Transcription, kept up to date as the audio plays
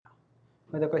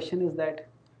But the question is that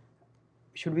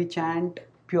should we chant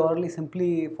purely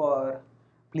simply for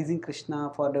pleasing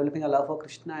Krishna, for developing a love for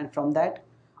Krishna, and from that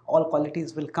all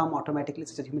qualities will come automatically,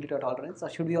 such as humility or tolerance, or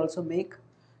should we also make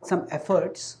some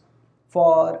efforts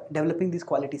for developing these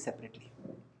qualities separately?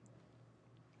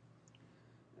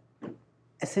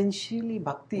 Essentially,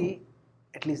 bhakti,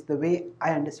 at least the way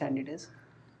I understand it, is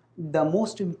the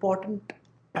most important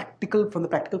from the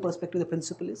practical perspective, the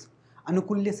principle is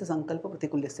anukulyasya sankalpa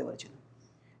pratikulyasya varjana.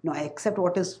 I accept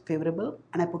what is favorable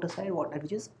and I put aside that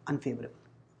which is unfavorable.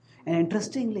 And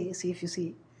interestingly, if you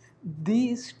see,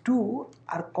 these two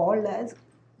are called as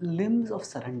limbs of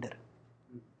surrender.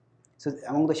 So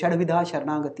among the Shadvidha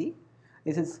Sharanagati,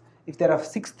 this is, if there are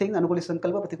 6 things, Anukulyasya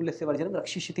Sankalpa, Pratikulyasya Varjanam,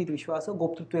 Rakshishiti Vishwasa,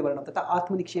 Goptrutve Varnam, Tata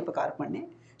Atmanikshepaka Karpanye,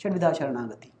 Shadvidha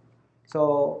Sharanagati.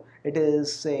 So it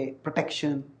is a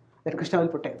protection that Krishna will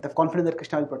protect, the confidence that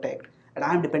Krishna will protect, that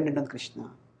I am dependent on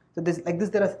Krishna. So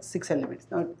there are 6 elements.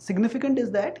 Now, significant is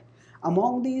that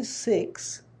among these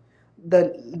 6,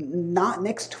 the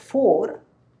next 4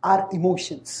 are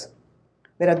emotions,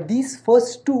 whereas these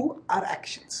first 2 are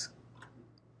actions.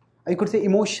 You could say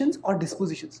emotions or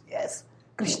dispositions. Yes,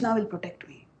 Krishna will protect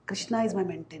me. Krishna is my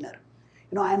maintainer.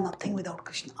 I am nothing without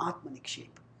Krishna. Atmanikshep.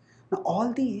 Now,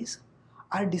 all these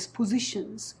are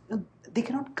dispositions. They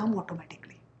cannot come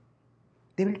automatically.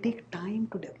 They will take time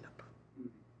to develop.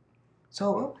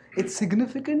 So, it's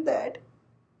significant that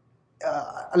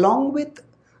along with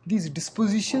these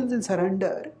dispositions in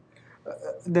surrender,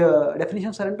 the definition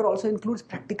of surrender also includes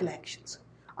practical actions.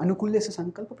 Anukulyasya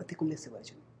sankalpa, pratikulyasya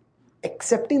varjana.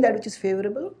 Accepting that which is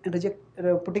favorable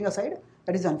and putting aside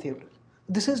that is unfavorable.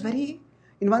 This is very,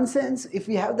 in one sense, if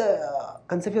we have the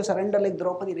concept of surrender like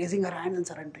Draupadi raising her hand and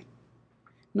surrendering,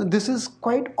 this is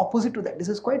quite opposite to that. This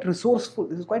is quite resourceful.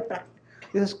 This is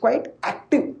quite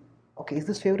active. Okay, is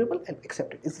this favorable? I'll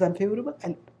accept it. Is this unfavorable?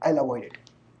 I'll avoid it.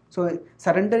 So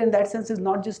surrender in that sense is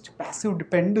not just passive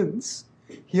dependence.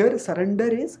 Here surrender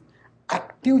is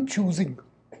active choosing.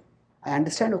 I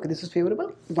understand, okay, this is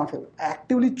favorable, it's not favorable. I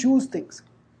actively choose things.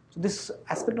 So this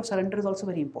aspect of surrender is also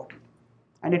very important.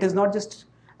 And it is not just,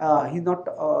 he's not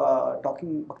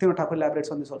talking, Bhaktivinoda Thakur elaborates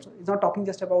on this also. He's not talking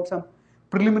just about some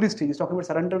preliminary stage. He's talking about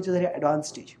surrender, which is a very advanced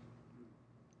stage.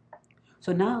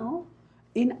 So now,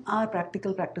 in our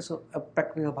practical practice of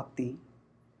bhakti,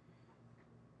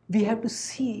 we have to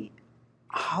see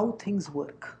how things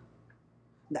work.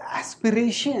 The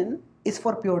aspiration is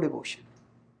for pure devotion.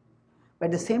 But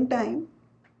at the same time,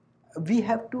 we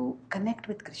have to connect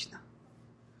with Krishna.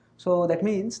 So that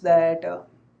means that,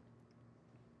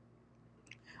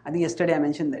 I think yesterday I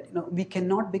mentioned that, we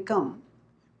cannot become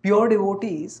pure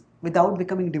devotees without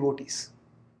becoming devotees.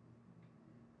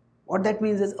 What that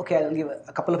means is, okay, I'll give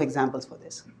a couple of examples for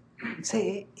this.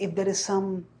 Say, if there is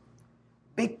some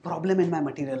big problem in my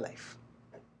material life,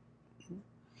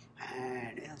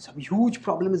 and some huge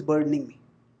problem is burdening me,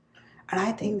 and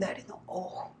I think that,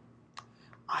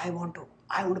 I want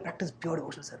to practice pure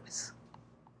devotional service.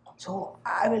 So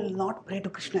I will not pray to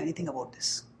Krishna anything about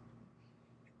this.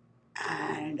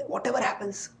 And whatever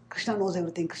happens, Krishna knows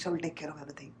everything. Krishna will take care of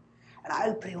everything. And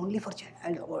I'll pray only for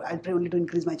I'll pray only to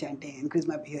increase my chanting, increase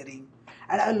my hearing,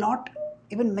 and I will not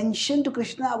even mention to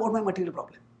Krishna about my material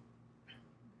problem.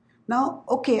 Now,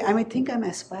 okay, I may think I'm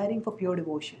aspiring for pure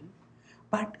devotion,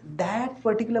 but that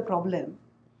particular problem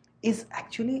is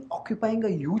actually occupying a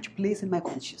huge place in my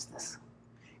consciousness.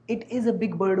 It is a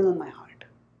big burden on my heart.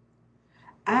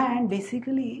 And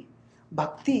basically,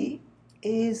 bhakti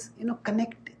is,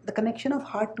 the connection of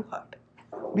heart to heart.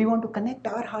 We want to connect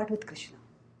our heart with Krishna.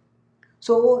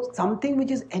 So, something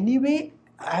which is anyway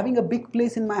having a big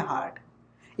place in my heart,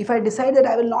 if I decide that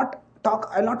I will not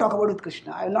talk about it with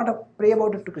Krishna, I will not pray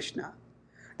about it to Krishna,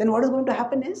 then what is going to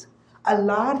happen is, a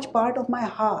large part of my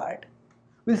heart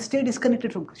will stay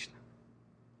disconnected from Krishna.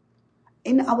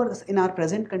 In our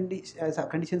present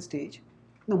condition stage,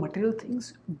 material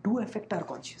things do affect our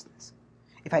consciousness.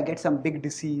 If I get some big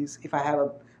disease, if I have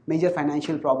a major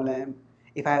financial problem,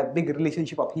 if I have big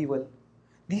relationship upheaval,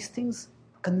 these things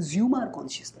consume our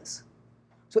consciousness.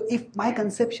 So if my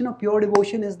conception of pure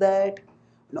devotion is that,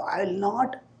 I will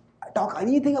not talk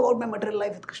anything about my material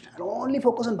life with Krishna, I will only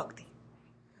focus on bhakti,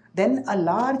 then a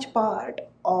large part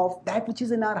of that which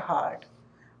is in our heart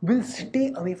will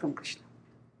stay away from Krishna.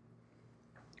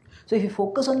 So if you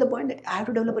focus on the point that I have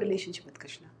to develop a relationship with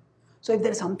Krishna. So if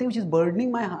there is something which is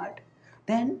burdening my heart,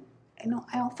 then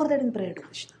I offer that in prayer to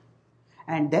Krishna.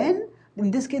 And then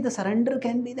in this case the surrender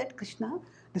can be that, Krishna,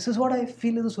 this is what I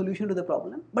feel is the solution to the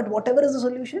problem. But whatever is the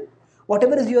solution,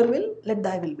 whatever is your will, let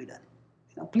thy will be done.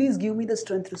 Please give me the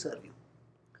strength to serve you.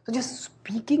 So just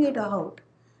speaking it out,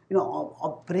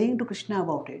 or praying to Krishna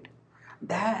about it,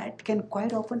 that can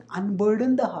quite often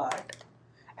unburden the heart,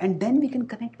 and then we can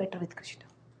connect better with Krishna.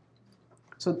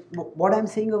 So what I'm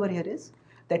saying over here is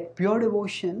that pure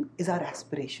devotion is our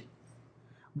aspiration.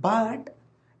 But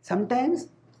sometimes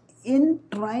in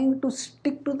trying to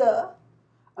stick to the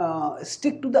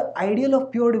ideal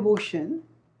of pure devotion,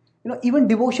 even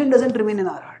devotion doesn't remain in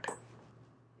our heart.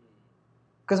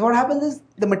 Because what happens is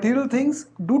the material things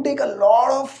do take a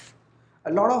lot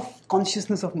of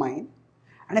consciousness of mind.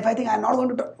 And if I think I'm not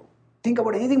going to think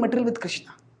about anything material with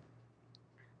Krishna,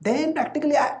 then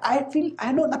practically I feel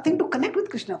I know nothing to connect with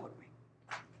Krishna for me.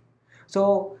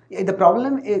 So the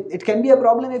problem, it can be a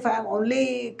problem if I am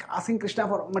only asking Krishna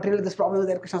for material, this problem is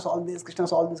there, Krishna solve this, Krishna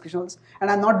solve this, Krishna solve this, and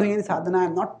I'm not doing any sadhana,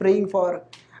 I'm not praying for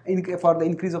the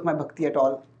increase of my bhakti at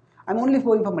all. I'm only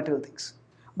going for material things.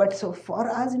 But so for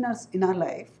us in our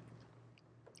life,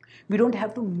 we don't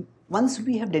have to, once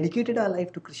we have dedicated our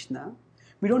life to Krishna,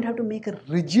 we don't have to make a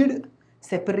rigid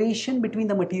separation between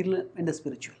the material and the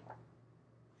spiritual.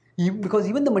 Because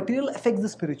even the material affects the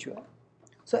spiritual.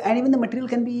 So, and even the material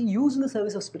can be used in the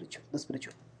service of the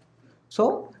spiritual.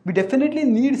 So, we definitely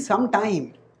need some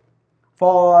time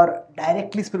for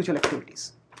directly spiritual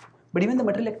activities. But even the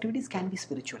material activities can be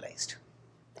spiritualized.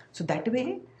 So that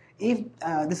way, if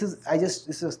this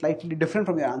is slightly different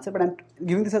from your answer, but I'm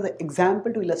giving this as an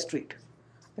example to illustrate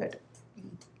that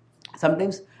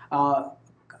sometimes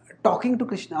talking to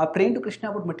Krishna or praying to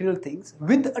Krishna about material things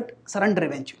with a surrender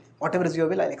eventually. Whatever is your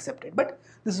will, I'll accept it. But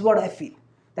this is what I feel.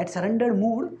 That surrendered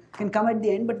mood can come at the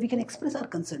end, but we can express our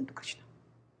concern to Krishna.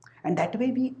 And that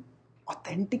way we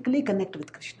authentically connect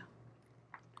with Krishna.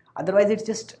 Otherwise, it's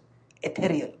just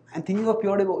ethereal. I'm thinking of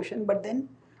pure devotion, but then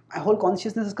my whole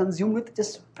consciousness is consumed with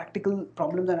just practical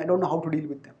problems and I don't know how to deal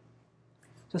with them.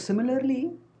 So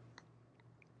similarly,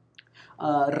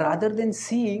 rather than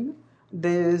seeing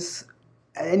this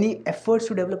any efforts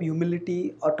to develop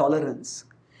humility or tolerance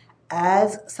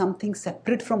as something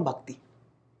separate from bhakti,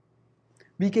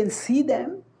 we can see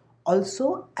them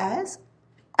also as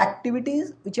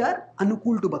activities which are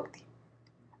anukul to bhakti,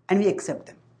 and we accept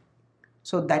them.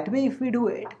 So that way, if we do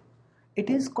it, it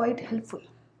is quite helpful.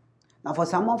 Now for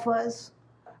some of us,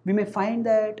 we may find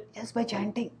that yes, by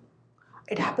chanting,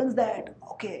 it happens that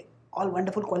okay, all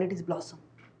wonderful qualities blossom.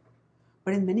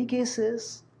 But in many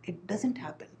cases, it doesn't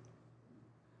happen.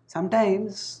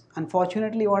 Sometimes,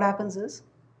 unfortunately, what happens is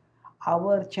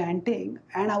our chanting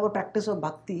and our practice of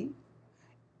bhakti,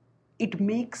 it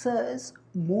makes us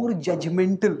more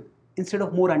judgmental instead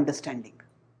of more understanding.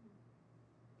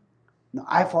 Now,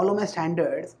 I follow my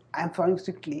standards, I am following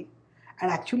strictly, and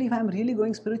actually if I am really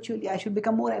going spiritually, I should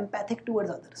become more empathic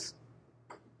towards others.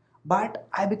 But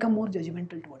I become more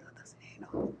judgmental towards others.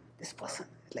 This person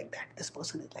is like that, this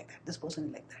person is like that, this person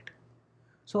is like that.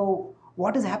 So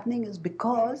what is happening is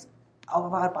because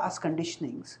of our past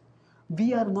conditionings,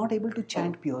 we are not able to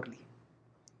chant purely.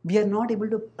 We are not able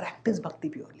to practice bhakti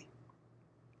purely.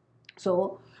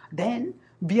 So then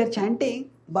we are chanting,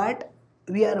 but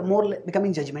we are more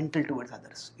becoming judgmental towards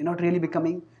others. We're not really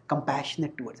becoming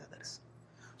compassionate towards others.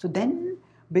 So then,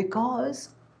 because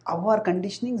of our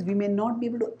conditionings, we may not be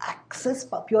able to access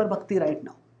pure bhakti right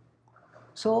now.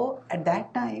 So at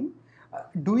that time,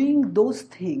 doing those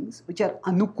things which are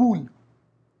anukul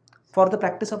for the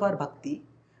practice of our bhakti,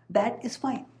 that is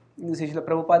fine. Srila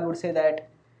Prabhupada would say that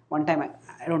one time,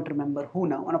 I don't remember who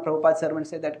now, one of Prabhupada's servants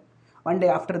said that one day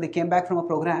after they came back from a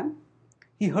program,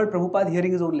 he heard Prabhupada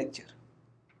hearing his own lecture.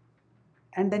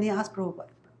 And then he asked Prabhupada,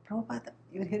 Prabhupada,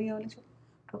 you were hearing your lecture?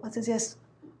 Prabhupada says, yes,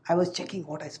 I was checking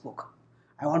what I spoke.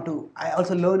 I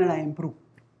also learn and I improve.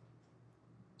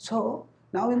 So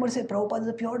now we must say Prabhupada is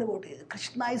a pure devotee.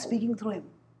 Krishna is speaking through him.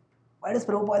 Why does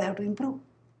Prabhupada have to improve?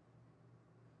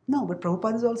 No, but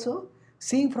Prabhupada is also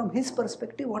seeing from his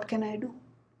perspective, what can I do?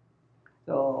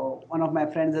 So one of my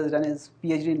friends has done his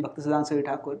PhD in Bhaktisiddhanta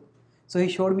Thakur. So he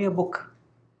showed me a book.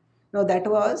 Now that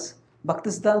was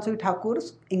Bhaktisiddhanta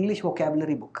Thakur's English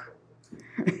vocabulary book.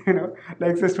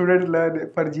 Like the students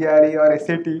learn for GRE or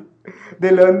SAT,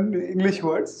 they learn English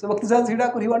words. So Bhaktisiddhanta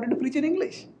Thakur, he wanted to preach in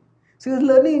English. So he was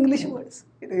learning English words.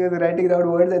 He was writing down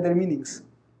words and their meanings.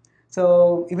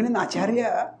 So even an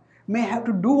Acharya may have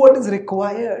to do what is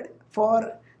required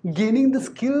for gaining the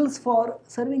skills for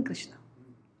serving Krishna.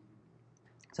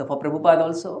 So for Prabhupada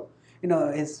also,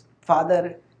 his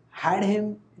father had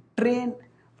him train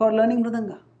for learning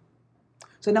Mridanga.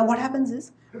 So now what happens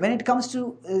is, when it comes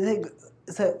to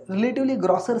relatively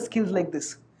grosser skills like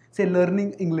this, say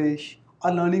learning English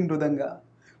or learning Mridanga,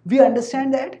 we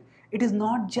understand that it is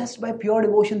not just by pure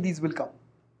devotion these will come.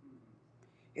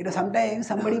 Sometimes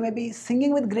somebody may be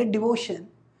singing with great devotion,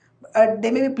 but they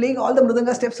may be playing all the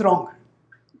Mridanga steps wrong.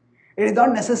 It is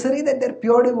not necessary that their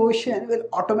pure devotion will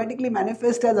automatically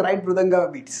manifest as right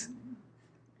Mridanga beats.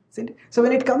 So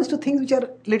when it comes to things which are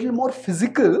little more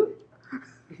physical,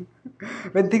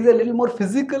 when things are a little more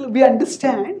physical, we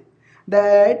understand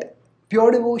that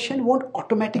pure devotion won't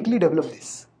automatically develop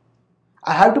this.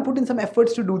 I have to put in some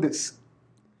efforts to do this.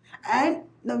 And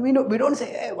no, we don't say,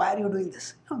 hey, why are you doing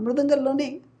this? No, Mridanga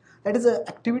learning, that is an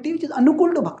activity which is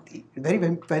anukul to bhakti, very,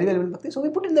 very relevant bhakti. So we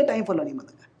put in the time for learning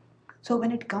Mridanga. So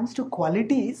when it comes to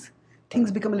qualities,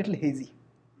 things become a little hazy.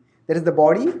 There is the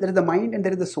body, there is the mind, and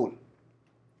there is the soul.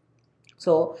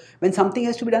 So when something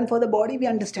has to be done for the body, we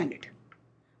understand it.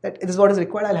 That this is what is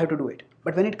required, I'll have to do it.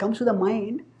 But when it comes to the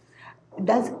mind,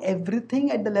 does everything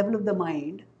at the level of the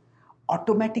mind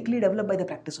automatically develop by the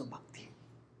practice of bhakti?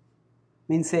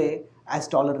 Means say, as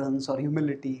tolerance or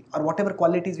humility or whatever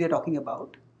qualities we are talking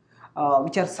about,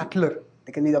 which are subtler.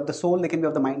 They can be of the soul, they can be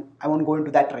of the mind. I won't go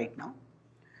into that right now.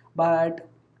 But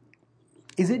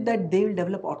is it that they will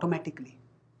develop automatically?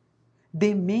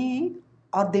 They may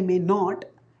or they may not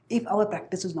if our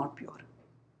practice is not pure.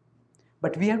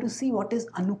 But we have to see what is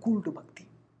anukul to bhakti.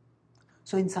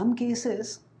 So in some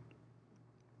cases,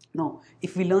 no,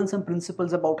 if we learn some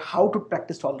principles about how to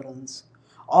practice tolerance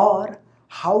or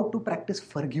how to practice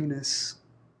forgiveness,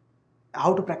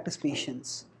 how to practice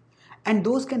patience, and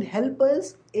those can help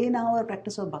us in our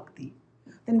practice of bhakti,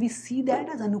 then we see that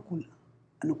as anukul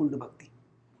to bhakti.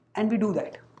 And we do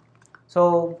that.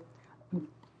 So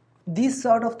these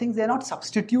sort of things, they are not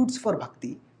substitutes for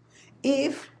bhakti.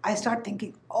 If I start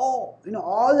thinking, oh,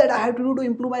 all that I have to do to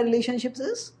improve my relationships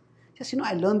is just,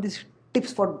 I learn these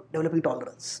tips for developing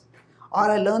tolerance,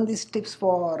 or I learn these tips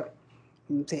for,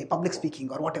 say, public speaking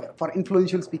or whatever, for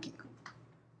influential speaking.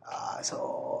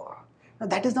 So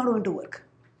that is not going to work.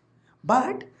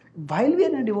 But while we are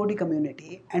in a devotee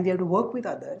community and we have to work with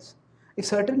others, if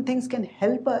certain things can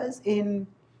help us in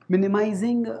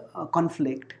minimizing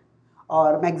conflict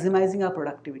or maximizing our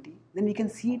productivity, then we can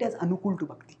see it as anukul to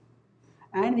bhakti.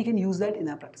 And we can use that in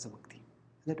our practice of bhakti.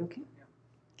 Is that okay? Yeah.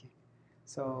 Okay.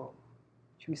 So,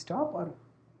 should we stop or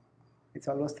it's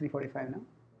almost 3:45 now?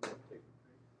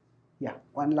 Yeah,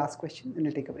 one last question, then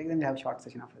we'll take a break, then we'll have a short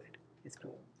session after that. Yes,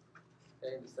 please.